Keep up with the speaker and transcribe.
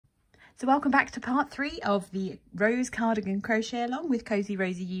So welcome back to part 3 of the Rose Cardigan Crochet Along with Cozy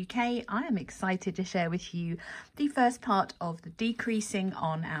Rosie UK. I am excited to share with you the first part of the decreasing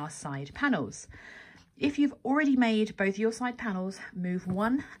on our side panels. If you've already made both your side panels, move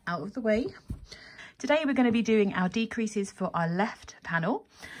one out of the way. Today we're going to be doing our decreases for our left panel.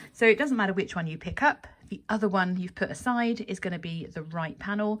 So it doesn't matter which one you pick up, the other one you've put aside is going to be the right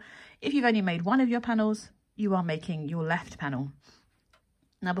panel. If you've only made one of your panels, you are making your left panel.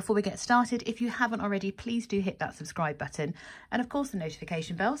 Now, before we get started, if you haven't already, please do hit that subscribe button and of course the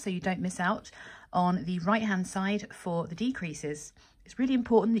notification bell so you don't miss out on the right hand side for the decreases. It's really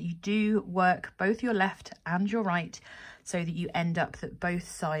important that you do work both your left and your right so that you end up that both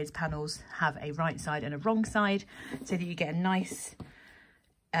sides panels have a right side and a wrong side so that you get a nice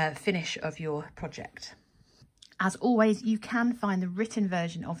finish of your project. As always, you can find the written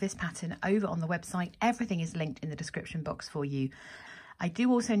version of this pattern over on the website. Everything is linked in the description box for you. I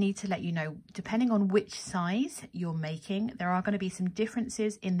do also need to let you know, depending on which size you're making, there are going to be some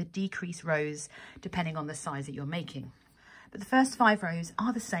differences in the decrease rows depending on the size that you're making. But the first 5 rows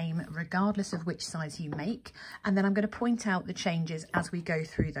are the same regardless of which size you make, and then I'm going to point out the changes as we go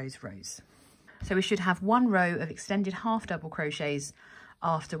through those rows. So we should have 1 row of extended half double crochets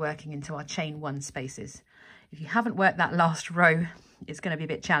after working into our chain 1 spaces. If you haven't worked that last row, it's going to be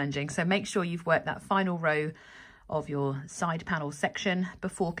a bit challenging, so make sure you've worked that final row of your side panel section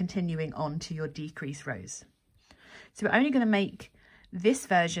before continuing on to your decrease rows. So we're only going to make this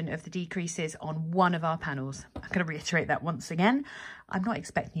version of the decreases on one of our panels. I'm going to reiterate that once again. I'm not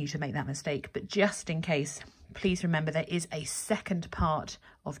expecting you to make that mistake, but just in case, please remember there is a second part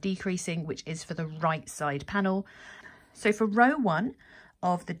of decreasing, which is for the right side panel. So for row 1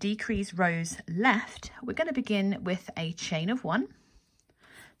 of the decrease rows left, we're going to begin with a chain of 1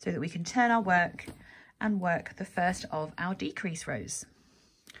 so that we can turn our work and work the first of our decrease rows.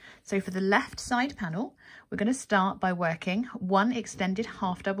 So for the left side panel, we're going to start by working 1 extended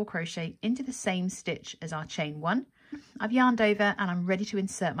half double crochet into the same stitch as our chain 1. I've yarned over and I'm ready to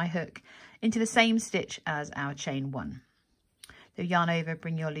insert my hook into the same stitch as our chain 1. So yarn over,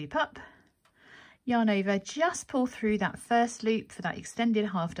 bring your loop up, yarn over, just pull through that first loop for that extended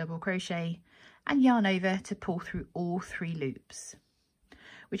half double crochet and yarn over to pull through all 3 loops.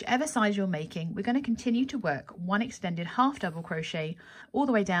 Whichever size you're making, we're going to continue to work 1 extended half double crochet all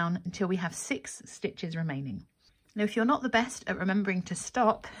the way down until we have 6 stitches remaining. Now, if you're not the best at remembering to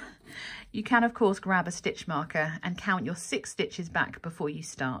stop, you can of course grab a stitch marker and count your 6 stitches back before you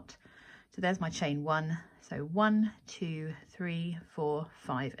start. So there's my chain 1. So 1, 2, 3, 4,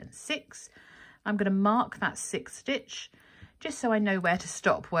 5 and 6. I'm going to mark that 6th stitch just so I know where to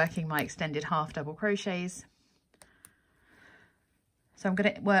stop working my extended half double crochets. So I'm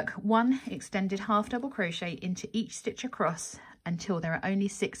going to work 1 extended half double crochet into each stitch across until there are only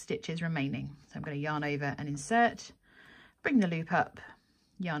 6 stitches remaining. So I'm going to yarn over and insert, bring the loop up,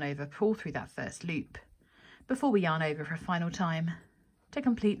 yarn over, pull through that first loop before we yarn over for a final time to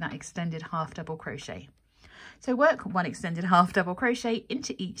complete that extended half double crochet. So work 1 extended half double crochet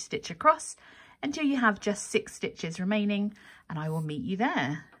into each stitch across until you have just 6 stitches remaining, and I will meet you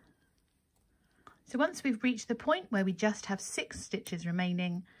there. So once we've reached the point where we just have 6 stitches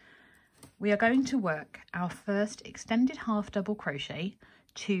remaining, we are going to work our first extended half double crochet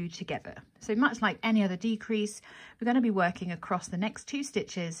 2 together. So much like any other decrease, we're going to be working across the next 2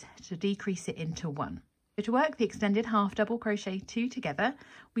 stitches to decrease it into 1. So to work the extended half double crochet 2 together,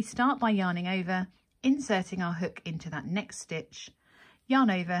 we start by yarning over, inserting our hook into that next stitch,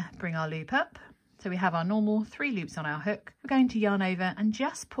 yarn over, bring our loop up. So we have our normal 3 loops on our hook. We're going to yarn over and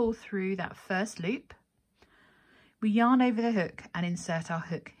just pull through that first loop. We yarn over the hook and insert our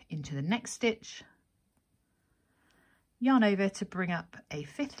hook into the next stitch. Yarn over to bring up a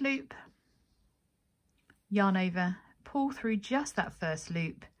 5th loop. Yarn over, pull through just that first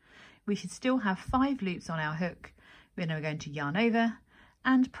loop. We should still have 5 loops on our hook. Then we're going to yarn over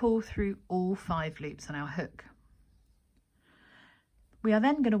and pull through all 5 loops on our hook. We are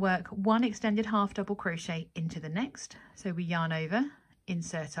then going to work 1 extended half double crochet into the next. So we yarn over,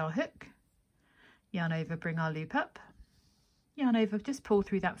 insert our hook, yarn over, bring our loop up, yarn over, just pull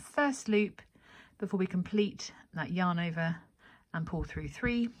through that first loop before we complete that yarn over and pull through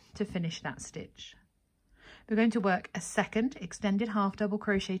 3 to finish that stitch. We're going to work a second extended half double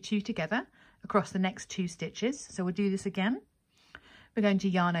crochet 2 together across the next 2 stitches. So we'll do this again. We're going to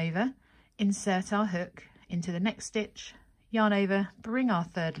yarn over, insert our hook into the next stitch, yarn over, bring our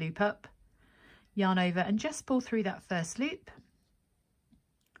 3rd loop up, yarn over and just pull through that first loop.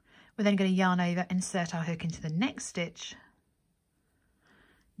 We're then going to yarn over, insert our hook into the next stitch,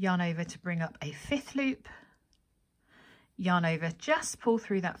 yarn over to bring up a 5th loop, yarn over, just pull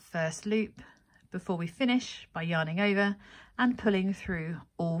through that first loop before we finish by yarning over and pulling through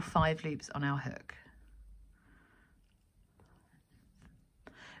all 5 loops on our hook.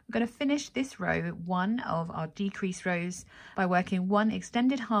 We're going to finish this row, one of our decrease rows, by working 1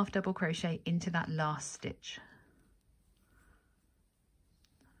 extended half double crochet into that last stitch.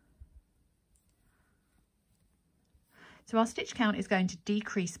 So our stitch count is going to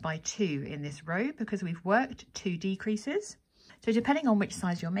decrease by 2 in this row because we've worked 2 decreases. So depending on which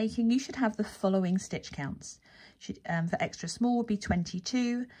size you're making, you should have the following stitch counts. For extra small would be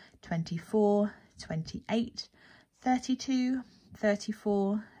 22, 24, 28, 32,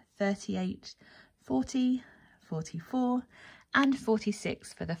 34, 38, 40, 44 and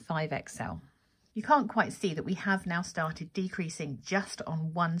 46 for the 5XL. You can't quite see that we have now started decreasing just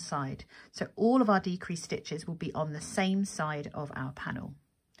on one side. So all of our decrease stitches will be on the same side of our panel.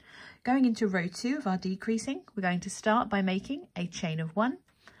 Going into row 2 of our decreasing, we're going to start by making a chain of 1.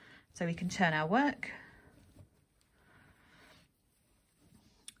 So we can turn our work.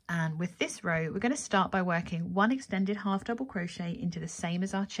 And with this row, we're going to start by working 1 extended half double crochet into the same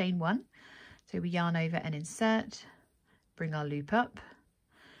as our chain 1. So we yarn over and insert, bring our loop up,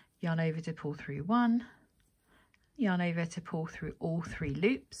 yarn over to pull through 1, yarn over to pull through all 3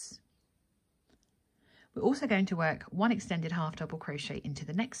 loops. We're also going to work 1 extended half double crochet into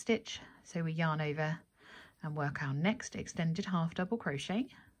the next stitch. So we yarn over and work our next extended half double crochet.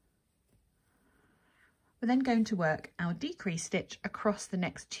 We're then going to work our decrease stitch across the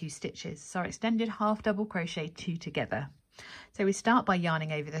next 2 stitches. So our extended half double crochet 2 together. So we start by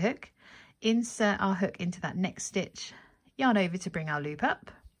yarning over the hook, insert our hook into that next stitch, yarn over to bring our loop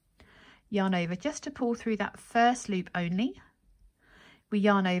up, yarn over just to pull through that first loop only. We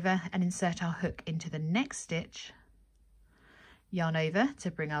yarn over and insert our hook into the next stitch, yarn over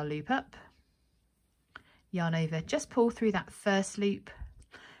to bring our loop up, yarn over, just pull through that first loop.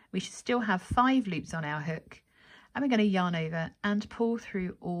 We should still have 5 loops on our hook, and we're going to yarn over and pull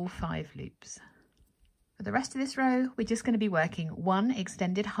through all 5 loops. For the rest of this row, we're just going to be working 1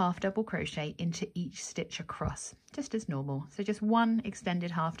 extended half double crochet into each stitch across, just as normal. So just 1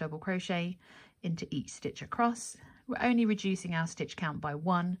 extended half double crochet into each stitch across. We're only reducing our stitch count by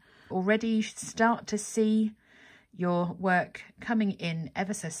 1. Already you should start to see your work coming in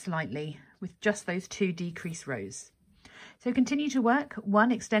ever so slightly with just those 2 decrease rows. So continue to work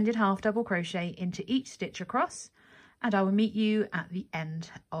 1 extended half double crochet into each stitch across, and I will meet you at the end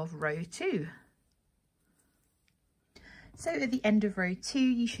of row 2. So at the end of row 2,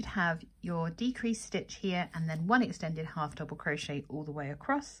 you should have your decrease stitch here and then 1 extended half double crochet all the way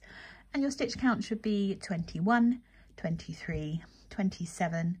across, and your stitch count should be 21, 23,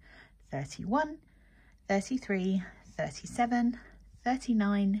 27, 31, 33, 37,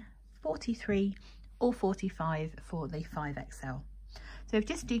 39, 43 or 45 for the 5XL. So we've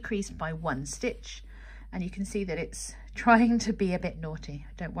just decreased by 1 stitch, and you can see that it's trying to be a bit naughty.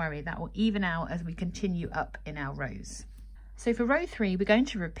 Don't worry, that will even out as we continue up in our rows. So for row 3, we're going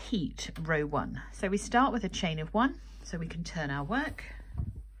to repeat row 1. So we start with a chain of 1, so we can turn our work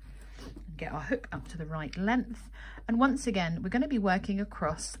and get our hook up to the right length. And once again, we're going to be working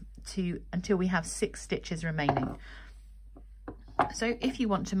across until we have 6 stitches remaining. So if you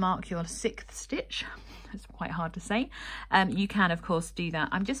want to mark your 6th stitch, it's quite hard to say, you can of course do that.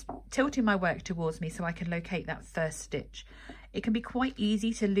 I'm just tilting my work towards me so I can locate that first stitch. It can be quite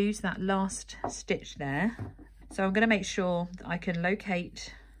easy to lose that last stitch there. So I'm going to make sure that I can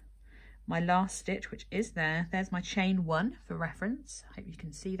locate my last stitch, which is there. There's my chain 1 for reference. I hope you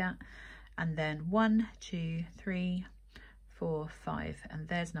can see that. And then 1, 2, 3, 4, 5, and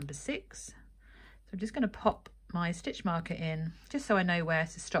there's number 6. So I'm just going to pop my stitch marker in just so I know where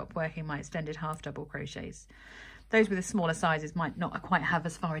to stop working my extended half double crochets. Those with the smaller sizes might not quite have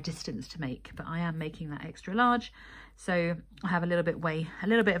as far a distance to make, but I am making that extra large, so I have a little bit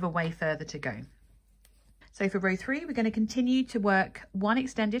of a way further to go. So for row 3, we're going to continue to work 1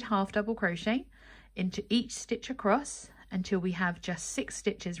 extended half double crochet into each stitch across until we have just 6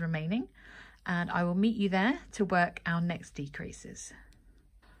 stitches remaining, and I will meet you there to work our next decreases.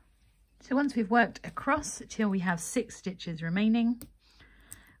 So once we've worked across till we have 6 stitches remaining,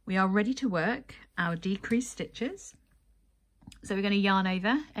 we are ready to work our decrease stitches. So we're going to yarn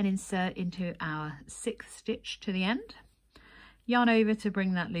over and insert into our 6th stitch to the end, yarn over to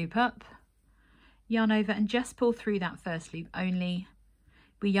bring that loop up, yarn over and just pull through that first loop only.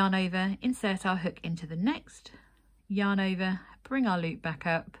 We yarn over, insert our hook into the next, yarn over, bring our loop back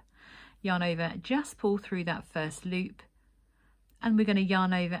up, yarn over, just pull through that first loop, and we're going to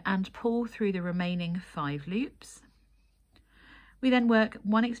yarn over and pull through the remaining 5 loops. We then work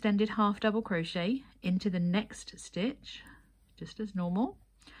 1 extended half double crochet into the next stitch. just as normal,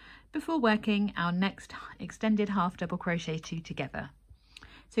 before working our next extended half double crochet 2 together.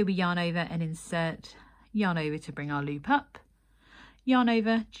 So we yarn over and insert, yarn over to bring our loop up, yarn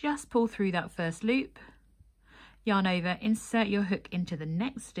over, just pull through that first loop, yarn over, insert your hook into the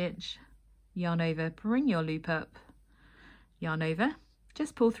next stitch, yarn over, bring your loop up, yarn over,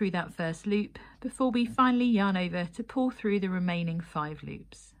 just pull through that first loop before we finally yarn over to pull through the remaining 5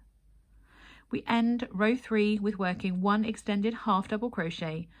 loops. We end row 3 with working 1 extended half double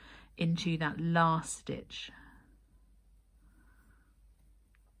crochet into that last stitch.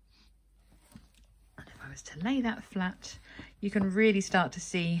 And if I was to lay that flat, you can really start to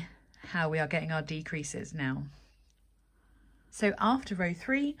see how we are getting our decreases now. So after row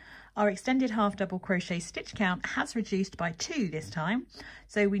 3, our extended half double crochet stitch count has reduced by 2 this time.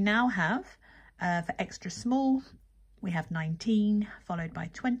 So we now have, for extra small, we have 19, followed by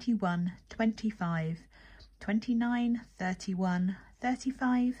 21, 25, 29, 31,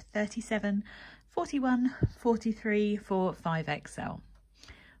 35, 37, 41, 43 for 5XL.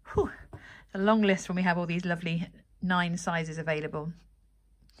 Whew, it's a long list when we have all these lovely 9 sizes available.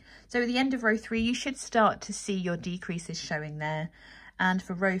 So at the end of row 3, you should start to see your decreases showing there. And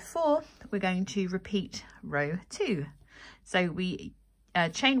for row 4, we're going to repeat row 2. So we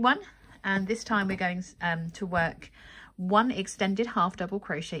chain 1, and this time we're going to work 1 extended half double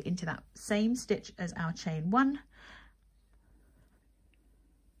crochet into that same stitch as our chain 1.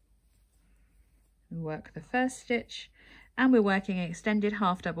 We work the first stitch, and we're working an extended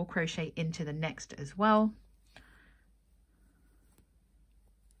half double crochet into the next as well.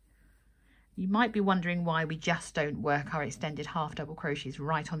 You might be wondering why we just don't work our extended half double crochets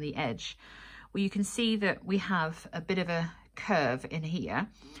right on the edge. Well, you can see that we have a bit of a curve in here,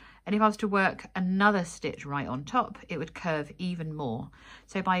 and if I was to work another stitch right on top, it would curve even more.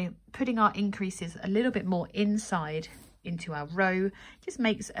 So by putting our increases a little bit more inside into our row, it just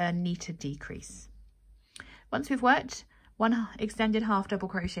makes a neater decrease. Once we've worked 1 extended half double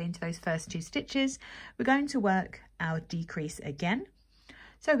crochet into those first 2 stitches, we're going to work our decrease again.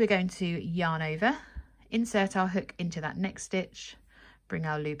 So we're going to yarn over, insert our hook into that next stitch, bring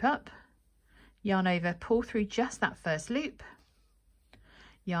our loop up, yarn over, pull through just that first loop,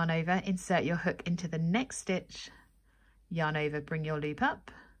 yarn over, insert your hook into the next stitch, yarn over, bring your loop up,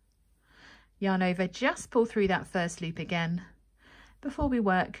 yarn over, just pull through that first loop again before we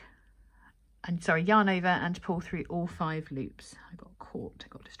work, and sorry, yarn over and pull through all 5 loops. I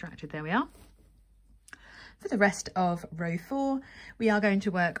got distracted, there we are. For the rest of row 4, we are going to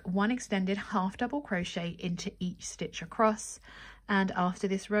work 1 extended half double crochet into each stitch across, and after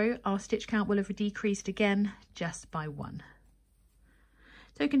this row our stitch count will have decreased again just by 1.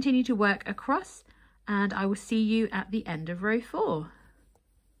 So continue to work across, and I will see you at the end of row 4.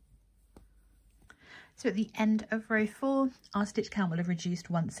 So at the end of row 4, our stitch count will have reduced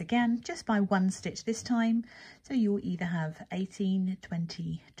once again, just by 1 stitch this time. So you'll either have 18,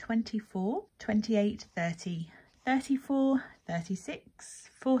 20, 24, 28, 30, 34, 36,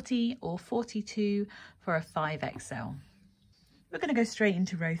 40 or 42 for a 5XL. We're going to go straight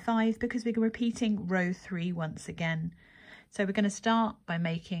into row 5 because we're repeating row 3 once again. So we're going to start by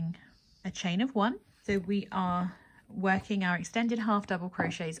making a chain of 1. So we are working our extended half double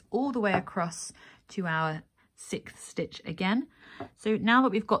crochets all the way across to our 6th stitch again. So now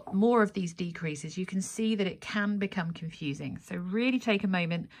that we've got more of these decreases, you can see that it can become confusing. So really take a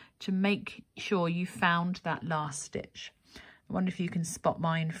moment to make sure you found that last stitch. I wonder if you can spot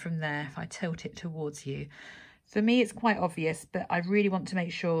mine from there if I tilt it towards you. For me it's quite obvious, but I really want to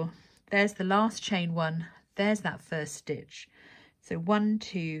make sure there's the last chain 1, there's that first stitch. So 1,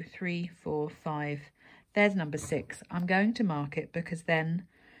 2, 3, 4, 5, there's number 6. I'm going to mark it because then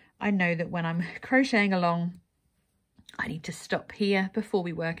I know that when I'm crocheting along, I need to stop here before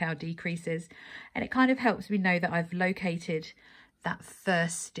we work our decreases, and it kind of helps me know that I've located that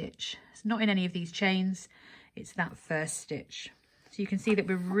first stitch. It's not in any of these chains, it's that first stitch. So you can see that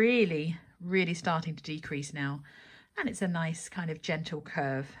we're really starting to decrease now, and it's a nice kind of gentle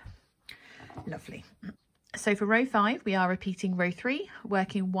curve. Lovely. So for row 5, we are repeating row 3,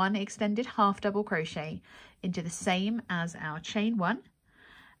 working 1 extended half double crochet into the same as our chain 1,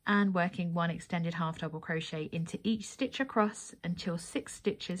 and working 1 extended half double crochet into each stitch across until 6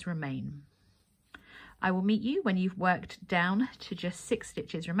 stitches remain. I will meet you when you've worked down to just 6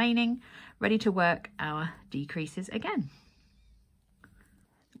 stitches remaining, ready to work our decreases again.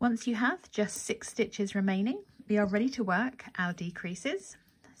 Once you have just 6 stitches remaining, we are ready to work our decreases.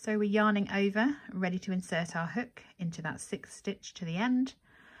 So we're yarning over, ready to insert our hook into that 6th stitch to the end,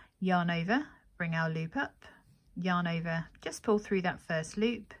 yarn over, bring our loop up, yarn over, just pull through that first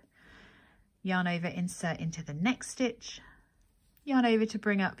loop, yarn over, insert into the next stitch, yarn over to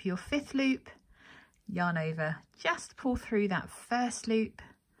bring up your 5th loop, yarn over, just pull through that 1st loop,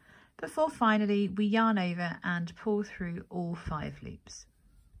 before finally we yarn over and pull through all 5 loops.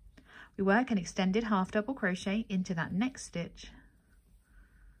 We work an extended half double crochet into that next stitch.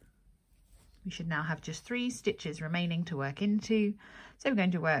 We should now have just 3 stitches remaining to work into. So we're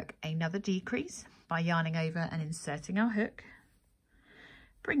going to work another decrease by yarning over and inserting our hook.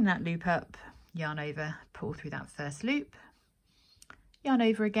 Bring that loop up, yarn over, pull through that 1st loop. Yarn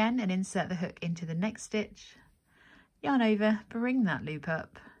over again and insert the hook into the next stitch. Yarn over, bring that loop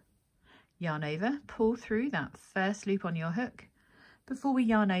up. Yarn over, pull through that 1st loop on your hook. Before we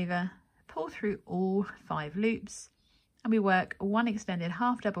yarn over, pull through all 5 loops, and we work 1 extended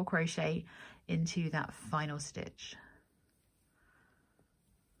half double crochet into that final stitch.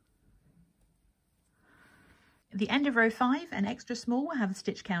 At the end of row 5, an extra small will have a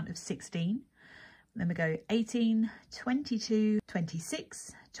stitch count of 16. Then we go 18, 22,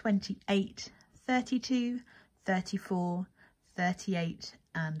 26, 28, 32, 34, 38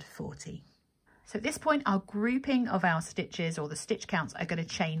 and 40. So at this point, our grouping of our stitches, or the stitch counts, are going to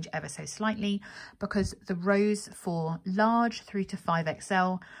change ever so slightly because the rows for large through to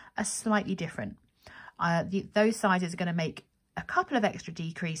 5XL are slightly different. Those sizes are going to make a couple of extra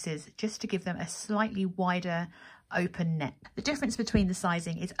decreases just to give them a slightly wider open neck. The difference between the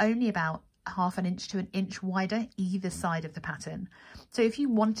sizing is only about ½ an inch to an inch wider either side of the pattern. So if you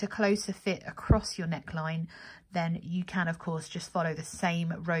want a closer fit across your neckline, then you can of course just follow the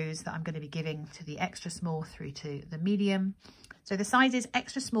same rows that I'm going to be giving to the extra small through to the medium. So the sizes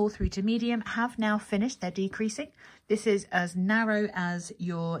extra small through to medium have now finished their decreasing. This is as narrow as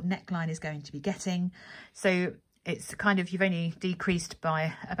your neckline is going to be getting. So it's kind of, you've only decreased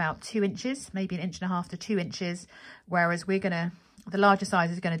by about 2 inches, maybe 1.5 inches to 2 inches, whereas the larger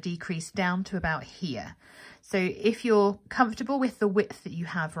size is going to decrease down to about here. So if you're comfortable with the width that you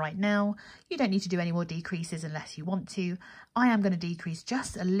have right now, you don't need to do any more decreases unless you want to. I am going to decrease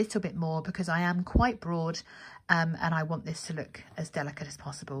just a little bit more because I am quite broad and I want this to look as delicate as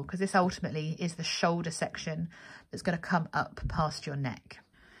possible, because this ultimately is the shoulder section that's going to come up past your neck.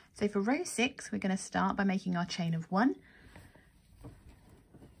 So for row 6, we're going to start by making our chain of 1.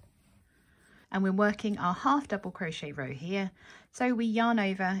 And we're working our half double crochet row here. So we yarn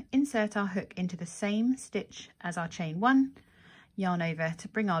over, insert our hook into the same stitch as our chain 1, yarn over to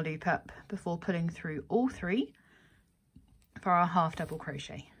bring our loop up before pulling through all 3 for our half double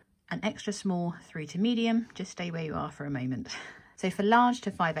crochet. An extra small through to medium, just stay where you are for a moment. So for large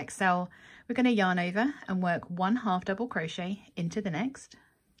to 5XL, we're going to yarn over and work 1 half double crochet into the next.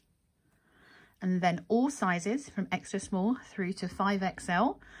 And then all sizes from extra small through to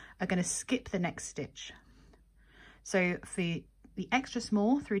 5XL are going to skip the next stitch. So for the extra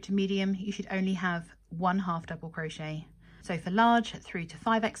small through to medium, you should only have 1 half double crochet. So for large through to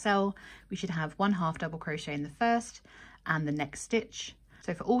 5XL, we should have 1 half double crochet in the first and the next stitch.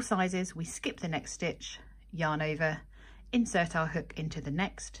 So for all sizes, we skip the next stitch, yarn over, insert our hook into the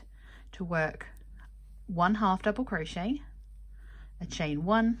next to work 1 half double crochet, a chain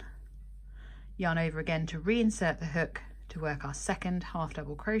 1, yarn over again to reinsert the hook to work our 2nd half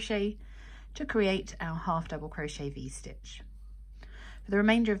double crochet to create our half double crochet V-stitch. For the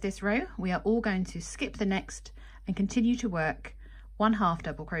remainder of this row, we are all going to skip the next and continue to work 1 half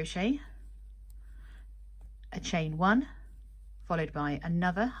double crochet, a chain 1, followed by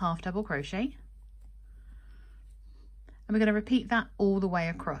another half double crochet, and we're going to repeat that all the way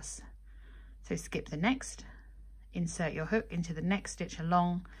across. So skip the next, insert your hook into the next stitch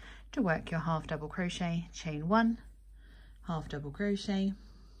along to work your half double crochet, chain 1, half double crochet.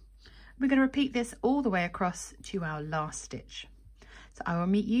 We're going to repeat this all the way across to our last stitch. So I will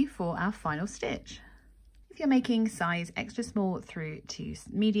meet you for our final stitch. If you're making size extra small through to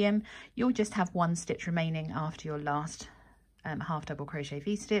medium, you'll just have 1 stitch remaining after your last half double crochet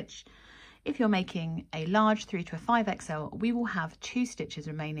V-stitch. If you're making a large through to a 5XL, we will have 2 stitches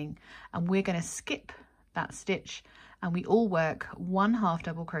remaining, and we're going to skip that stitch and we all work 1 half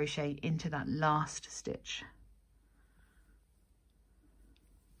double crochet into that last stitch.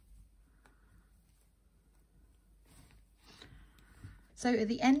 So at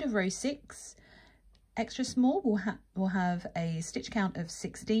the end of row 6, extra small will have a stitch count of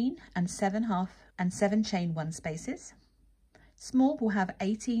 16 and 7 chain 1 spaces. Small will have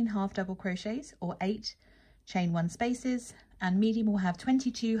 18 half double crochets or 8 chain 1 spaces, and medium will have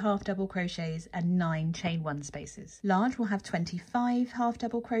 22 half double crochets and 9 chain 1 spaces. Large will have 25 half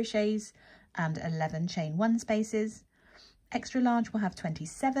double crochets and 11 chain 1 spaces. Extra large will have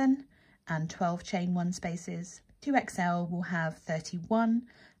 27 and 12 chain 1 spaces. 2XL will have 31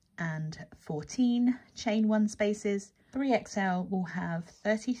 and 14 chain 1 spaces. 3XL will have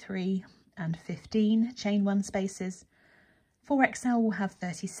 33 and 15 chain 1 spaces. 4XL will have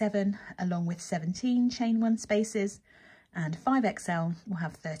 37 along with 17 chain 1 spaces, and 5XL will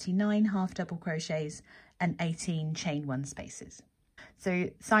have 39 half double crochets and 18 chain 1 spaces. So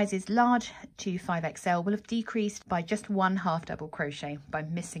sizes large to 5XL will have decreased by just 1 half double crochet by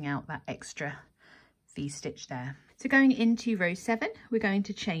missing out that extra V-stitch there. So going into row 7, we're going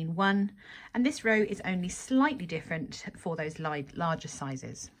to chain 1, and this row is only slightly different for those larger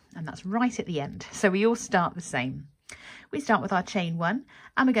sizes, and that's right at the end. So we all start the same. We start with our chain 1,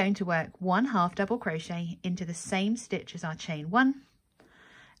 and we're going to work 1 half double crochet into the same stitch as our chain 1,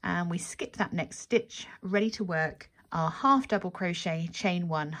 and we skip that next stitch, ready to work our half double crochet, chain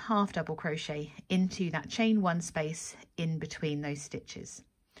 1, half double crochet into that chain 1 space in between those stitches.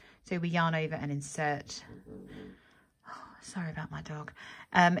 So we yarn over and insert, sorry about my dog,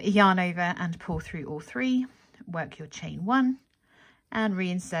 yarn over and pull through all 3, work your chain 1 and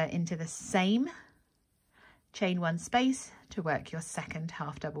reinsert into the same chain 1 space to work your second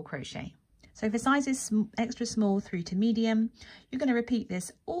half double crochet. So for sizes extra small through to medium, you're going to repeat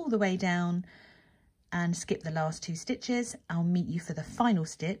this all the way down and skip the last 2 stitches. I'll meet you for the final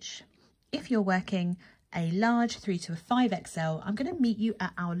stitch. If you're working a large through to a 5XL, I'm going to meet you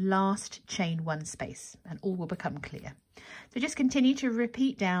at our last chain 1 space and all will become clear. So just continue to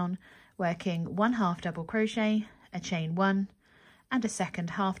repeat down, working 1 half double crochet, a chain 1 and a second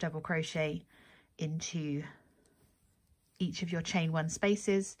half double crochet into each of your chain 1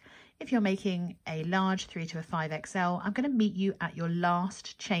 spaces. If you're making a large through to a 5XL, I'm going to meet you at your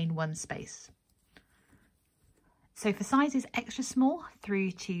last chain 1 space. So for sizes extra small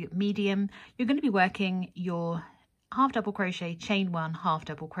through to medium, you're going to be working your half double crochet, chain 1, half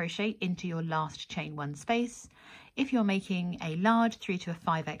double crochet into your last chain 1 space. If you're making a large through to a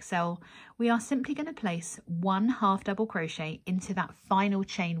 5XL, we are simply going to place 1 half double crochet into that final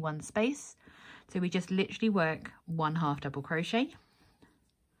chain 1 space. So we just literally work 1 half double crochet.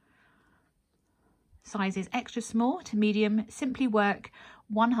 Sizes extra small to medium, simply work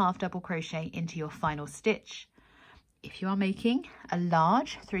 1 half double crochet into your final stitch. If you are making a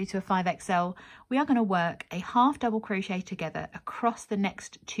large through to a 5XL, we are going to work a half double crochet together across the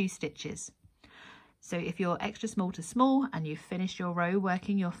next 2 stitches. So if you're extra small to small and you've finished your row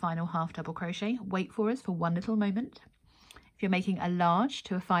working your final half double crochet, wait for us for one little moment. If you're making a large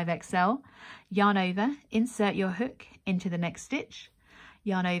to a 5XL, yarn over, insert your hook into the next stitch,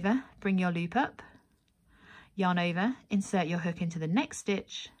 yarn over, bring your loop up, yarn over, insert your hook into the next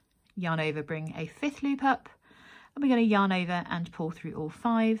stitch, yarn over, bring a 5th loop up, and we're going to yarn over and pull through all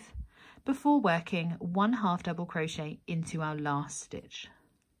 5 before working 1 half double crochet into our last stitch.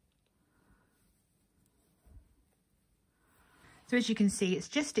 So as you can see, it's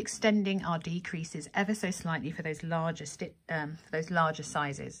just extending our decreases ever so slightly for those larger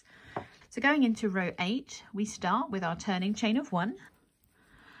sizes. So going into row 8, we start with our turning chain of 1.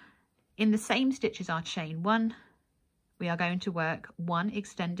 In the same stitch as our chain 1, we are going to work 1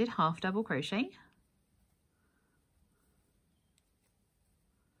 extended half double crochet.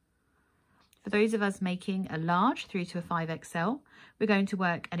 For those of us making a large through to a 5XL, we're going to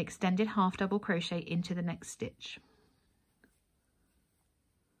work an extended half double crochet into the next stitch.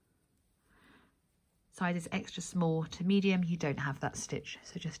 Sizes extra small to medium, you don't have that stitch,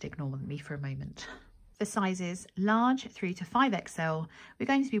 so just ignore me for a moment. For sizes large through to 5XL, we're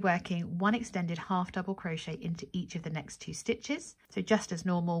going to be working 1 extended half double crochet into each of the next 2 stitches. So just as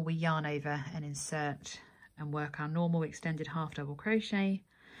normal, we yarn over and insert and work our normal extended half double crochet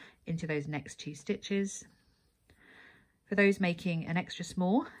into those next 2 stitches. For those making an extra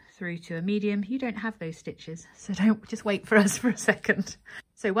small through to a medium, you don't have those stitches, so don't just wait for us for a second.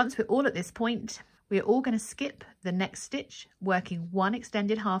 So once we're all at this point, we're all going to skip the next stitch, working 1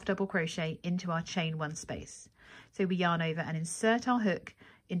 extended half double crochet into our chain 1 space. So we yarn over and insert our hook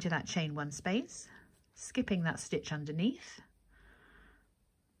into that chain 1 space, skipping that stitch underneath.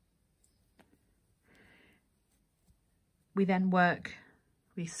 We then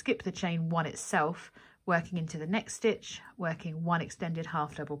we skip the chain 1 itself, working into the next stitch, working 1 extended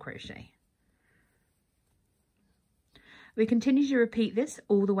half double crochet. We continue to repeat this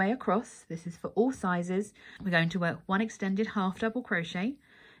all the way across. This is for all sizes. We're going to work 1 extended half double crochet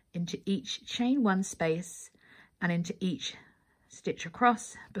into each chain 1 space and into each stitch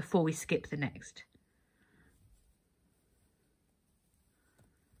across before we skip the next.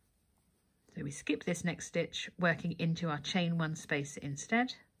 So we skip this next stitch, working into our chain 1 space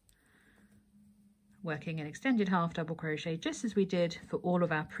instead, working an extended half double crochet just as we did for all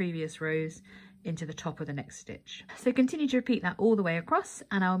of our previous rows into the top of the next stitch. So continue to repeat that all the way across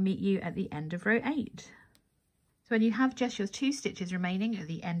and I'll meet you at the end of row 8. So when you have just your 2 stitches remaining at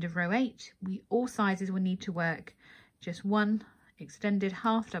the end of row 8, all sizes will need to work just 1 extended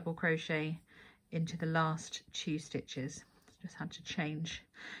half double crochet into the last 2 stitches. Just had to change,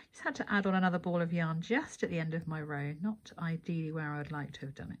 just had to add on another ball of yarn just at the end of my row, not ideally where I would like to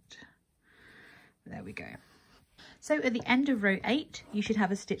have done it. There we go. So at the end of row 8, you should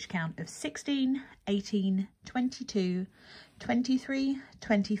have a stitch count of 16, 18, 22, 23,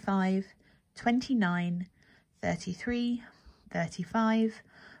 25, 29, 33, 35,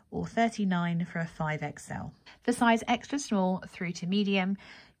 or 39 for a 5XL. For size extra small through to medium,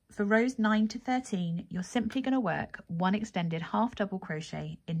 for rows 9 to 13, you're simply going to work 1 extended half double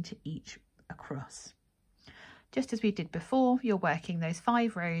crochet into each across. Just as we did before, you're working those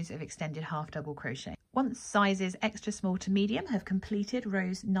 5 rows of extended half double crochet. Once sizes extra small to medium have completed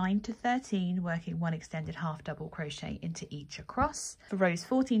rows 9 to 13, working 1 extended half double crochet into each across. For rows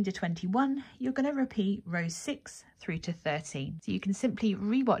 14 to 21, you're going to repeat rows 6 through to 13. So you can simply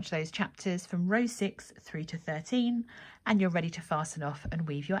rewatch those chapters from row 6 through to 13, and you're ready to fasten off and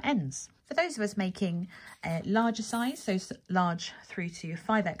weave your ends. For those of us making a larger size, so large through to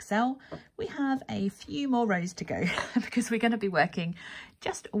 5XL, we have a few more rows to go because we're going to be working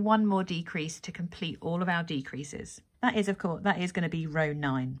just 1 more decrease to complete all of our decreases. That is going to be row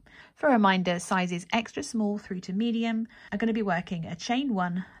 9. For a reminder, sizes extra small through to medium are going to be working a chain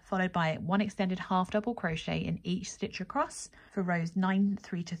 1 followed by 1 extended half double crochet in each stitch across for rows 9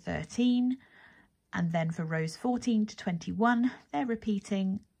 through to 13, and then for rows 14 to 21, they're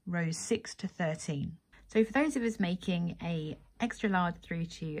repeating rows 6 to 13. So for those of us making a extra large through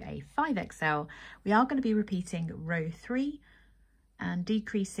to a 5XL, we are going to be repeating row 3 and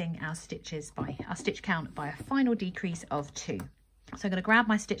decreasing our stitch count by a final decrease of 2. So I'm going to grab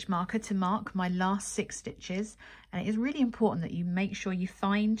my stitch marker to mark my last 6 stitches, and it is really important that you make sure you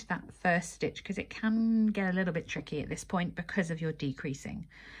find that first stitch because it can get a little bit tricky at this point because of your decreasing.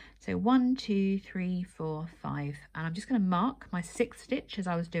 So 1, 2, 3, 4, 5, and I'm just going to mark my 6th stitch as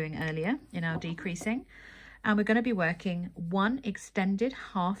I was doing earlier in our decreasing, and we're going to be working 1 extended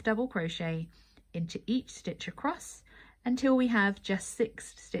half double crochet into each stitch across until we have just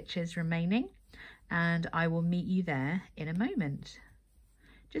 6 stitches remaining, and I will meet you there in a moment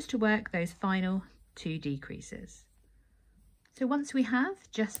just to work those final 2 decreases. So once we have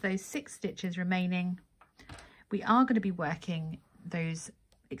just those 6 stitches remaining, we are going to be working those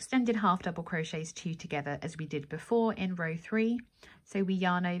extended half double crochets 2 together as we did before in row 3. So we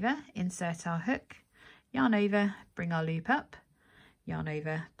yarn over, insert our hook, yarn over, bring our loop up, yarn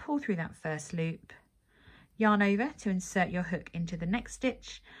over, pull through that first loop, yarn over to insert your hook into the next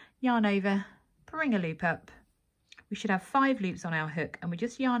stitch, yarn over, bring a loop up. We should have 5 loops on our hook, and we're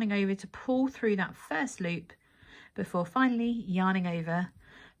just yarning over to pull through that first loop before finally yarning over,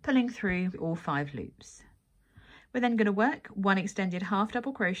 pulling through all 5 loops. We're then going to work 1 extended half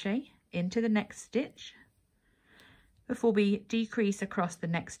double crochet into the next stitch before we decrease across the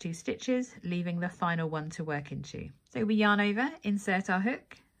next 2 stitches, leaving the final one to work into. So we yarn over, insert our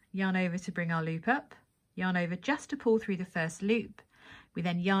hook, yarn over to bring our loop up, yarn over just to pull through the first loop. We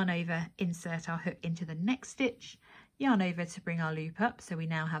then yarn over, insert our hook into the next stitch, yarn over to bring our loop up. So we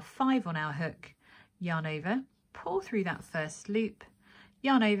now have 5 on our hook, yarn over, pull through that first loop,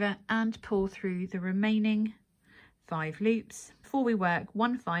 yarn over and pull through the remaining 5 loops before we work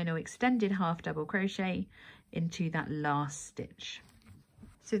 1 final extended half double crochet into that last stitch.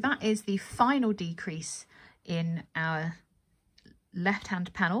 So that is the final decrease in our left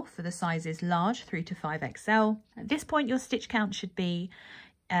hand panel for the sizes large through to 5XL. At this point your stitch count should be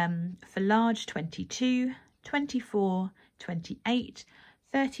for large 22, 24, 28,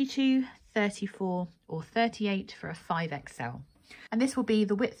 32, 34 or 38 for a 5XL. And this will be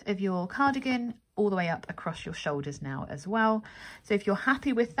the width of your cardigan all the way up across your shoulders now as well. So if you're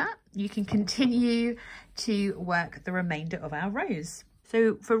happy with that, you can continue to work the remainder of our rows.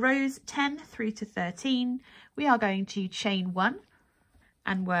 So for rows 10 through to 13, we are going to chain 1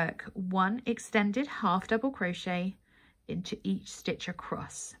 and work 1 extended half double crochet into each stitch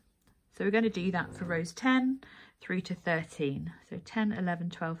across. So we're going to do that for rows 10 through to 13. So 10, 11,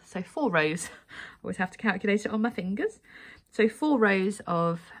 12, so 4 rows. I always have to calculate it on my fingers. So 4 rows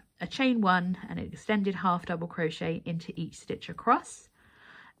of a chain 1 and an extended half double crochet into each stitch across.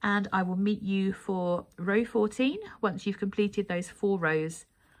 And I will meet you for row 14 once you've completed those 4 rows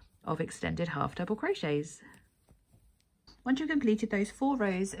of extended half double crochets. Once you've completed those 4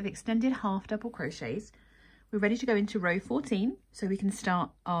 rows of extended half double crochets, we're ready to go into row 14 so we can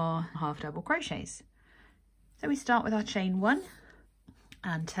start our half double crochets. So we start with our chain 1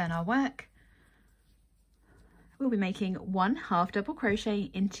 and turn our work. we'll be making 1 half double crochet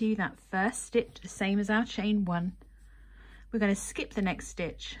into that first stitch, the same as our chain 1. We're going to skip the next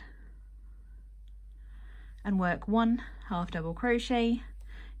stitch and work 1 half double crochet,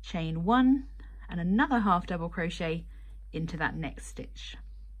 chain 1 and another half double crochet into that next stitch.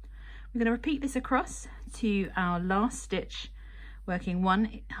 We're going to repeat this across to our last stitch, working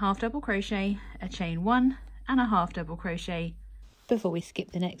 1 half double crochet, a chain 1 and a half double crochet before we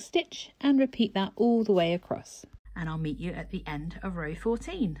skip the next stitch, and repeat that all the way across. And I'll meet you at the end of row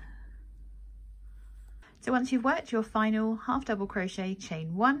 14. So once you've worked your final half double crochet,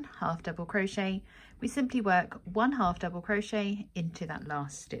 chain 1, half double crochet, we simply work 1 half double crochet into that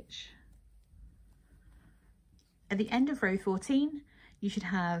last stitch. At the end of row 14, you should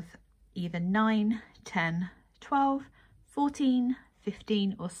have either 9, 10, 12, 14,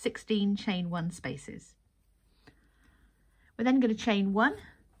 15 or 16 chain 1 spaces. We're then going to chain 1,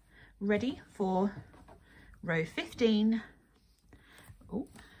 ready for row 15. Oh,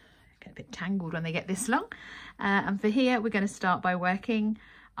 get a bit tangled when they get this long. And for here, we're going to start by working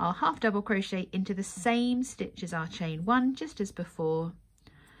our half double crochet into the same stitch as our chain 1, just as before.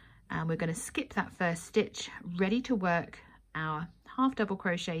 And we're going to skip that first stitch, ready to work our half double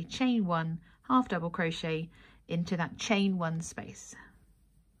crochet, chain 1, half double crochet into that chain 1 space.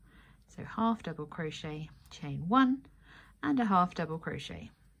 So half double crochet, chain 1 and a half double crochet.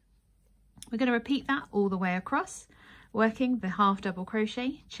 We're going to repeat that all the way across, working the half double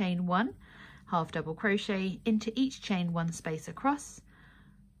crochet, chain 1, half double crochet into each chain 1 space across,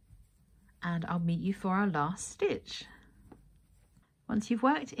 and I'll meet you for our last stitch. Once you've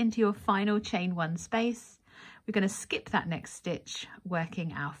worked into your final chain 1 space, we're going to skip that next stitch,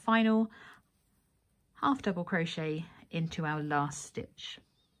 working our final half double crochet into our last stitch.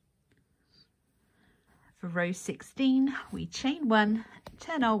 For row 16, we chain 1,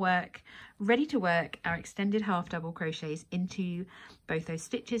 turn our work, ready to work our extended half double crochets into both those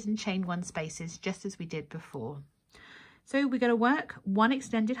stitches and chain 1 spaces, just as we did before. So we're going to work 1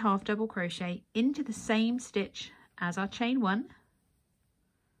 extended half double crochet into the same stitch as our chain 1.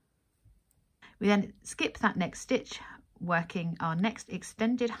 We then skip that next stitch, working our next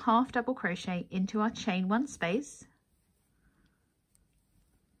extended half double crochet into our chain 1 space,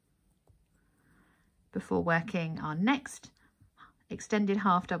 before working our next extended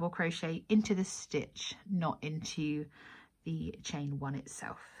half double crochet into the stitch, not into the chain 1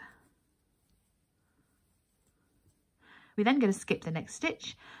 itself. We're then going to skip the next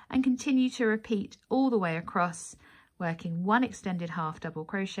stitch and continue to repeat all the way across, working 1 extended half double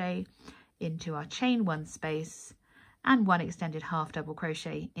crochet into our chain 1 space and 1 extended half double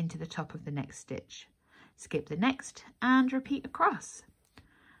crochet into the top of the next stitch. Skip the next and repeat across.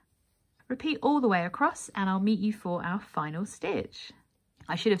 Repeat all the way across and I'll meet you for our final stitch.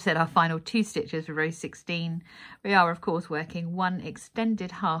 I should have said our final 2 stitches for row 16. We are of course working 1 extended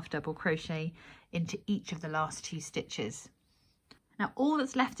half double crochet into each of the last 2 stitches. Now all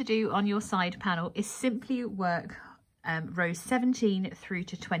that's left to do on your side panel is simply work rows 17 through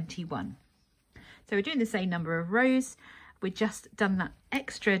to 21. So we're doing the same number of rows, we've just done that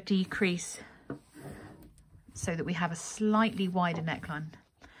extra decrease so that we have a slightly wider neckline.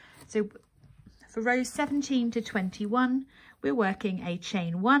 So for rows 17 to 21, we're working a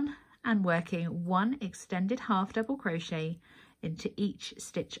chain 1 and working 1 extended half double crochet into each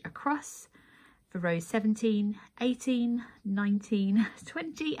stitch across for rows 17, 18, 19,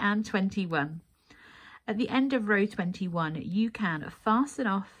 20 and 21. At the end of row 21, you can fasten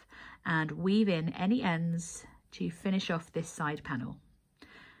off and weave in any ends to finish off this side panel.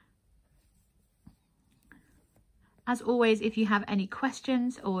 As always, if you have any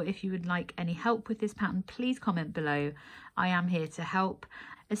questions or if you would like any help with this pattern, please comment below. I am here to help.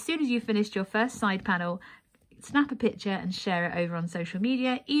 As soon as you've finished your first side panel, snap a picture and share it over on social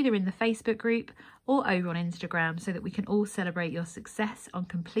media, either in the Facebook group or over on Instagram, so that we can all celebrate your success on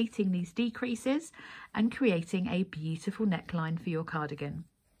completing these decreases and creating a beautiful neckline for your cardigan.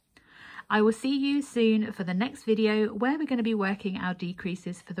 I will see you soon for the next video where we're going to be working our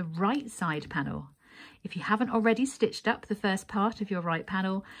decreases for the right side panel. If you haven't already stitched up the first part of your right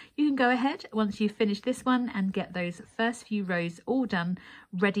panel, you can go ahead once you've finished this one and get those first few rows all done,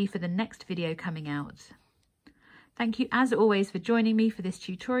 ready for the next video coming out. Thank you as always for joining me for this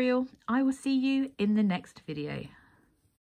tutorial. I will see you in the next video.